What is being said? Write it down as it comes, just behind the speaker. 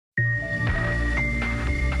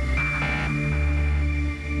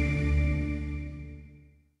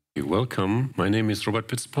welcome. My name is Robert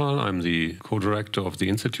Pitzpal. I'm the co-director of the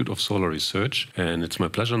Institute of Solar Research, and it's my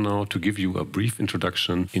pleasure now to give you a brief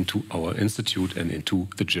introduction into our institute and into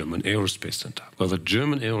the German Aerospace Center. Well, the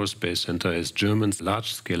German Aerospace Center is Germany's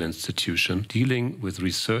large-scale institution dealing with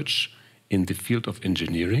research in the field of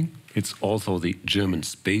engineering. It's also the German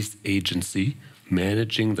Space Agency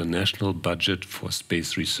managing the national budget for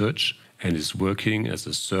space research and is working as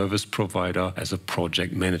a service provider as a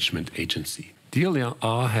project management agency.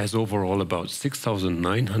 DLR has overall about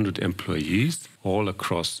 6,900 employees all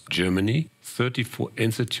across Germany. 34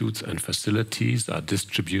 institutes and facilities are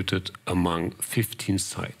distributed among 15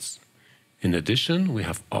 sites. In addition, we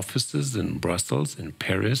have offices in Brussels, in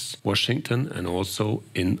Paris, Washington, and also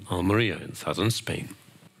in Almeria in southern Spain.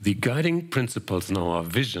 The guiding principles in our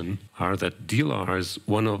vision are that DLR is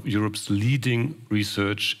one of Europe's leading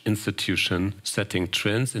research institutions setting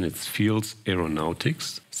trends in its fields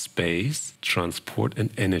aeronautics, space, transport, and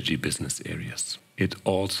energy business areas. It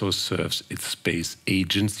also serves its space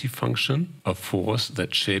agency function, a force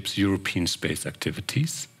that shapes European space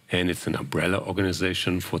activities, and it's an umbrella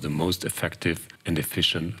organization for the most effective and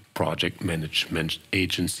efficient project management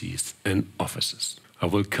agencies and offices. I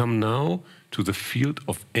will come now to the field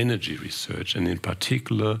of energy research, and in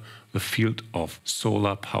particular, the field of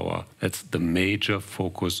solar power. That's the major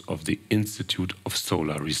focus of the Institute of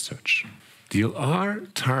Solar Research. DLR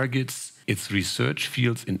targets its research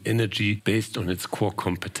fields in energy based on its core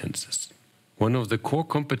competences. One of the core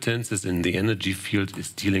competences in the energy field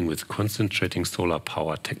is dealing with concentrating solar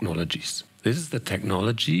power technologies. This is the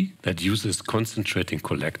technology that uses concentrating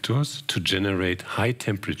collectors to generate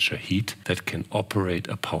high-temperature heat that can operate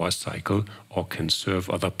a power cycle or can serve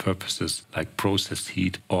other purposes like process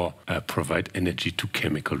heat or provide energy to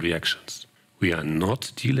chemical reactions. We are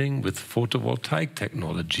not dealing with photovoltaic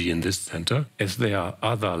technology in this center, as there are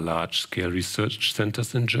other large-scale research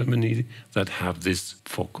centers in Germany that have this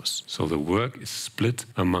focus. So the work is split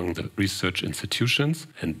among the research institutions,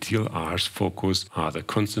 and DLR's focus are the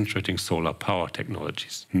concentrating solar power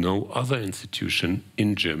technologies. No other institution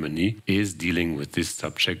in Germany is dealing with this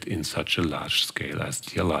subject in such a large scale as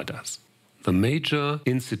DLR does. The major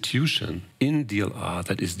institution in DLR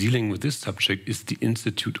that is dealing with this subject is the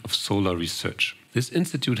Institute of Solar Research. This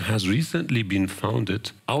institute has recently been founded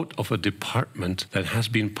out of a department that has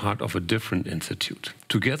been part of a different institute.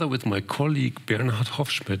 Together with my colleague Bernhard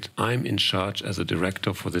Hofschmidt, I'm in charge as a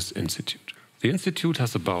director for this institute. The institute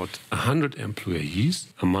has about 100 employees,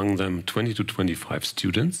 among them 20 to 25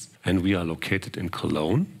 students, and we are located in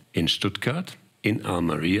Cologne, in Stuttgart, in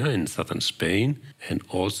Almeria in southern Spain, and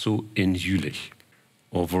also in Jülich.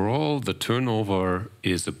 Overall, the turnover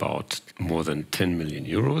is about more than 10 million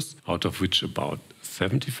euros, out of which about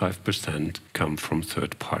 75% come from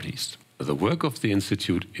third parties. The work of the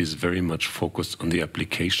Institute is very much focused on the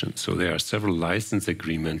application, so there are several license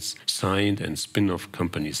agreements signed and spin-off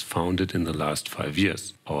companies founded in the last 5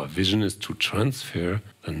 years. Our vision is to transfer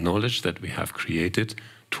the knowledge that we have created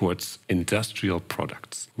towards industrial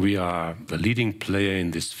products. We are the leading player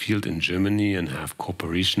in this field in Germany and have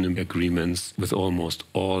cooperation agreements with almost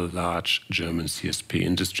all large German CSP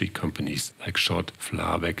industry companies like Schott,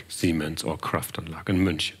 Flabeg, Siemens or Kraftanlagen in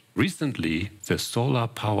München. Recently, the solar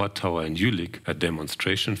power tower in Jülich, a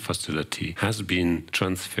demonstration facility, has been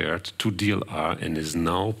transferred to DLR and is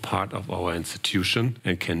now part of our institution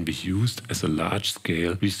and can be used as a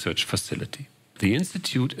large-scale research facility. The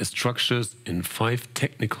institute is structured in 5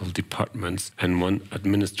 technical departments and 1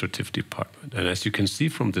 administrative department. And as you can see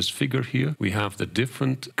from this figure here, we have the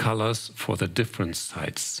different colors for the different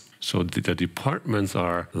sites. So the departments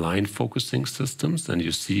are line focusing systems, and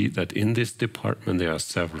you see that in this department there are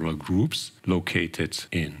several groups located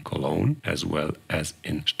in Cologne as well as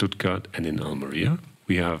in Stuttgart and in Almeria.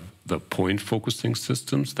 We have the point focusing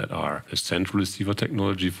systems that are the central receiver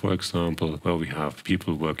technology, for example, where we have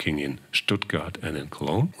people working in Stuttgart and in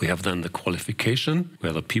Cologne. We have then the qualification,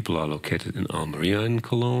 where the people are located in Almeria and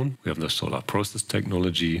Cologne. We have the solar process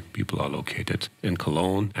technology, people are located in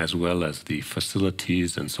Cologne, as well as the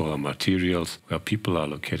facilities and solar materials, where people are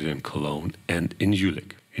located in Cologne and in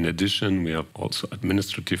Jülich. In addition, we have also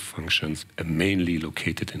administrative functions mainly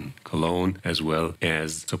located in Cologne, as well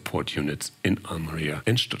as support units in Almeria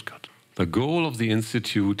and Stuttgart. The goal of the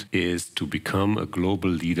Institute is to become a global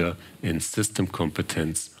leader in system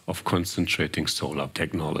competence of concentrating solar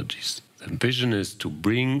technologies. The vision is to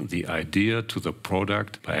bring the idea to the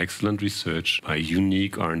product by excellent research, by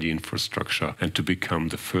unique R&D infrastructure, and to become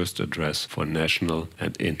the first address for national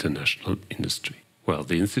and international industry. Well,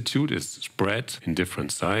 the institute is spread in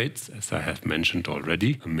different sites, as I have mentioned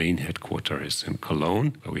already. The main headquarters is in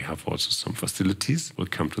Cologne, where we have also some facilities. We'll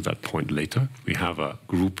come to that point later. We have a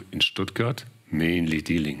group in Stuttgart, mainly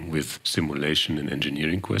dealing with simulation and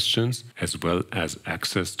engineering questions, as well as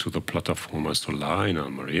access to the Plataforma Solar in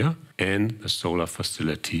Almeria and the solar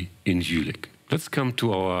facility in Jülich. Let's come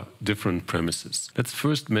to our different premises. Let's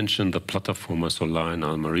first mention the Plataforma Solar in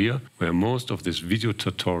Almeria, where most of this video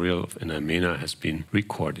tutorial of Enermena has been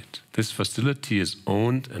recorded. This facility is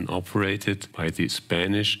owned and operated by the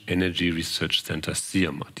Spanish Energy Research Center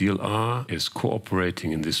CIEMAT. DLR is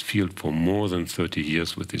cooperating in this field for more than 30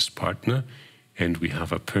 years with this partner, and we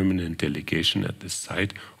have a permanent delegation at this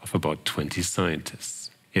site of about 20 scientists.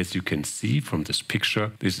 As you can see from this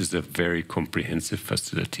picture, this is a very comprehensive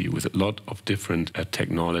facility with a lot of different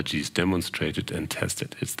technologies demonstrated and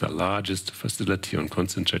tested. It's the largest facility on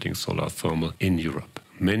concentrating solar thermal in Europe.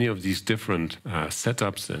 Many of these different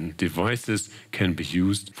setups and devices can be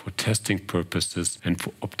used for testing purposes and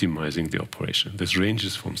for optimizing the operation. This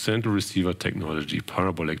ranges from central receiver technology,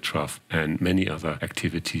 parabolic trough, and many other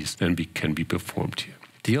activities that can be performed here.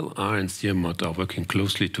 DLR and CIEMAT are working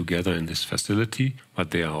closely together in this facility,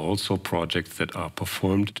 but there are also projects that are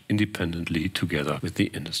performed independently together with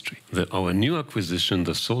the industry. Our new acquisition,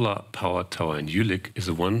 the Solar Power Tower in Jülich, is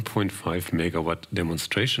a 1.5 megawatt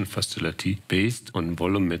demonstration facility based on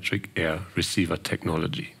volumetric air receiver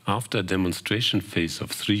technology. After a demonstration phase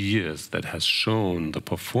of 3 years that has shown the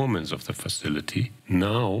performance of the facility,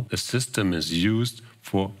 now the system is used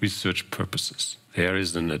for research purposes. There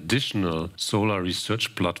is an additional solar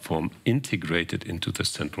research platform integrated into the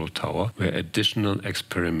central tower where additional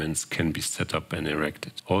experiments can be set up and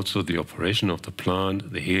erected. Also, the operation of the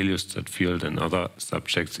plant, the heliostat field, and other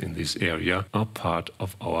subjects in this area are part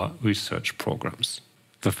of our research programs.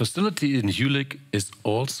 The facility in Jülich is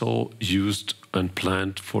also used and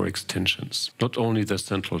planned for extensions. Not only the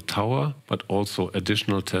central tower, but also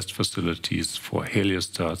additional test facilities for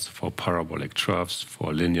heliostats, for parabolic troughs,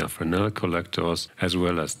 for linear Fresnel collectors, as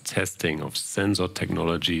well as testing of sensor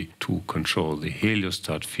technology to control the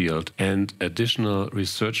heliostat field, and additional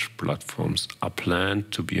research platforms are planned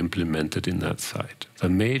to be implemented in that site. The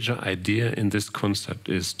major idea in this concept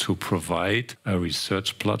is to provide a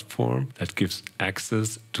research platform that gives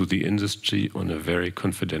access to the industry on a very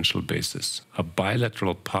confidential basis. A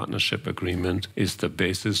bilateral partnership agreement is the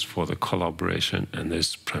basis for the collaboration in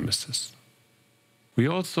this premises. We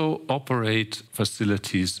also operate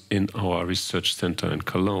facilities in our research center in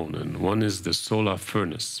Cologne, and one is the solar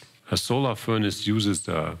furnace. A solar furnace uses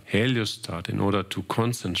a heliostat in order to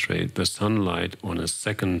concentrate the sunlight on a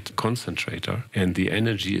second concentrator, and the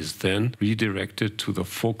energy is then redirected to the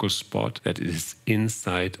focus spot that is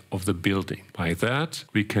inside of the building. By that,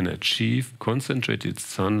 we can achieve concentrated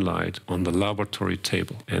sunlight on the laboratory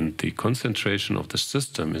table, and the concentration of the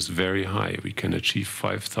system is very high. We can achieve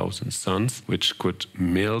 5,000 suns, which could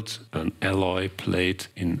melt an alloy plate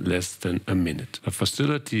in less than a minute. The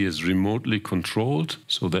facility is remotely controlled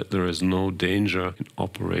so that there is no danger in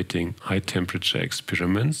operating high-temperature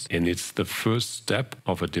experiments, and it's the first step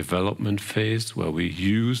of a development phase where we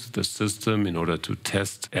use the system in order to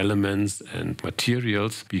test elements and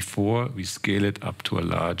materials before we scale it up to a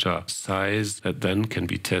larger size that then can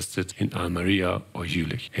be tested in Almeria or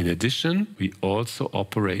Jülich. In addition, we also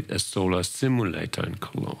operate a solar simulator in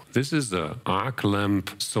Cologne. This is an arc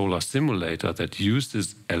lamp solar simulator that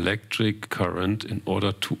uses electric current in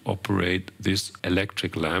order to operate these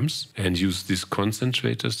electric lamps and use these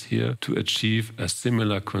concentrators here to achieve a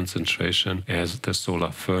similar concentration as the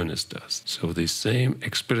solar furnace does. So the same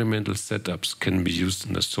experimental setups can be used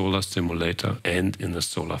in the solar simulator and in the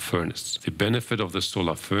solar furnace. The benefit of the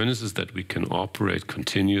solar furnace is that we can operate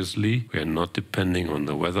continuously. We are not depending on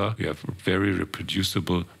the weather. We have very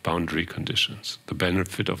reproducible boundary conditions. The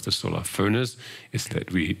benefit of the solar furnace is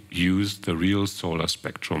that we use the real solar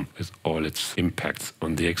spectrum with all its impacts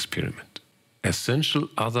on the experiment. Essential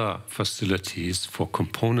other facilities for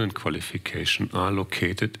component qualification are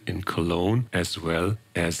located in Cologne as well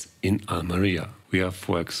as in Almeria. We have,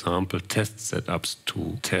 for example, test setups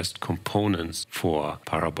to test components for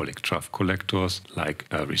parabolic trough collectors like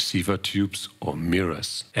receiver tubes or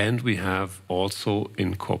mirrors. And we have also,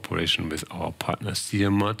 in cooperation with our partner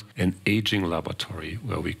CIEMAT, an aging laboratory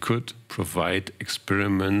where we could provide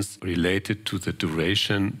experiments related to the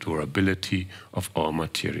durability of our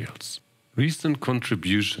materials. Recent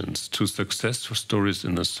contributions to success stories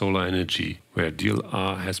in the solar energy where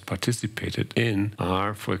DLR has participated in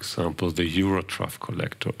are, for example, the Eurotrough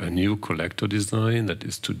collector, a new collector design that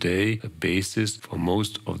is today a basis for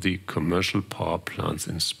most of the commercial power plants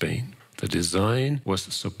in Spain. The design was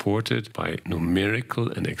supported by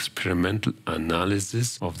numerical and experimental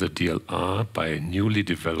analysis of the DLR by newly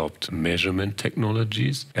developed measurement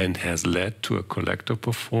technologies and has led to a collector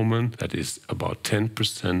performance that is about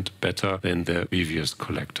 10% better than the previous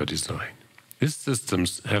collector design. These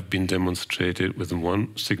systems have been demonstrated with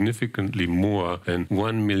significantly more than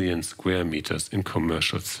 1 million square meters in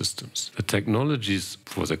commercial systems. The technologies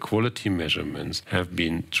for the quality measurements have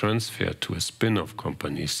been transferred to a spin-off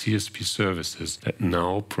company, CSP Services, that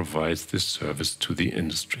now provides this service to the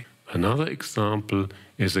industry. Another example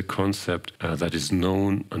is a concept that is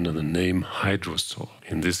known under the name Hydrosol.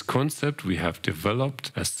 In this concept, we have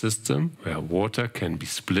developed a system where water can be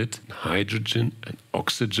split in hydrogen and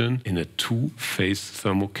oxygen in a two-phase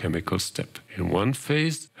thermochemical step. In one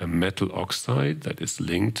phase, a metal oxide that is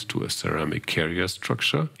linked to a ceramic carrier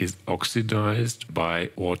structure is oxidized by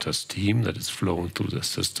water steam that is flowing through the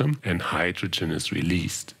system, and hydrogen is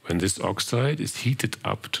released. When this oxide is heated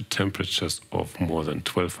up to temperatures of more than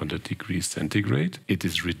 1200 degrees centigrade, it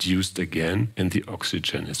is reduced again and the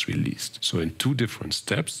oxygen is released. So in two different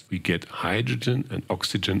steps, we get hydrogen and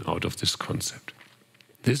oxygen out of this concept.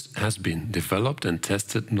 This has been developed and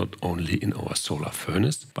tested not only in our solar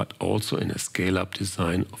furnace, but also in a scale-up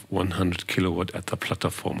design of 100 kilowatt at the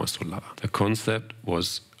Plataforma Solar. The concept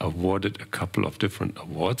was awarded a couple of different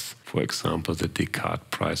awards, for example, the Descartes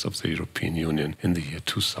Prize of the European Union in the year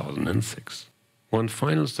 2006. One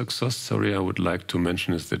final success story I would like to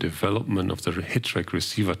mention is the development of the HITRAC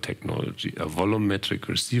receiver technology, a volumetric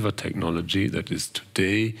receiver technology that is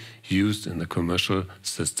today used in the commercial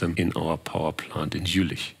system in our power plant in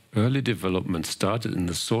Jülich. Early development started in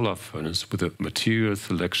the solar furnace with a material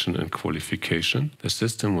selection and qualification. The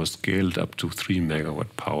system was scaled up to 3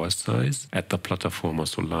 megawatt power size at the Plataforma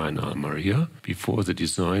Solar in Almeria. Before the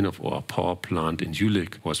design of our power plant in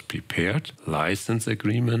Jülich was prepared, license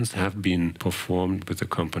agreements have been performed with the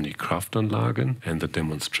company Kraftanlagen, and the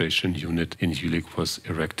demonstration unit in Jülich was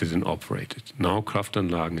erected and operated. Now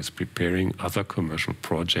Kraftanlagen is preparing other commercial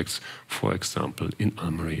projects, for example in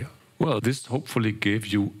Almeria. Well, this hopefully gave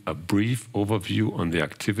you a brief overview on the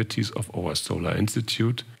activities of our Solar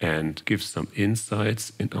Institute and gives some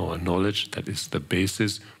insights in our knowledge that is the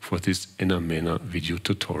basis for this Inner MENA video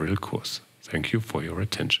tutorial course. Thank you for your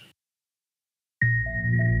attention.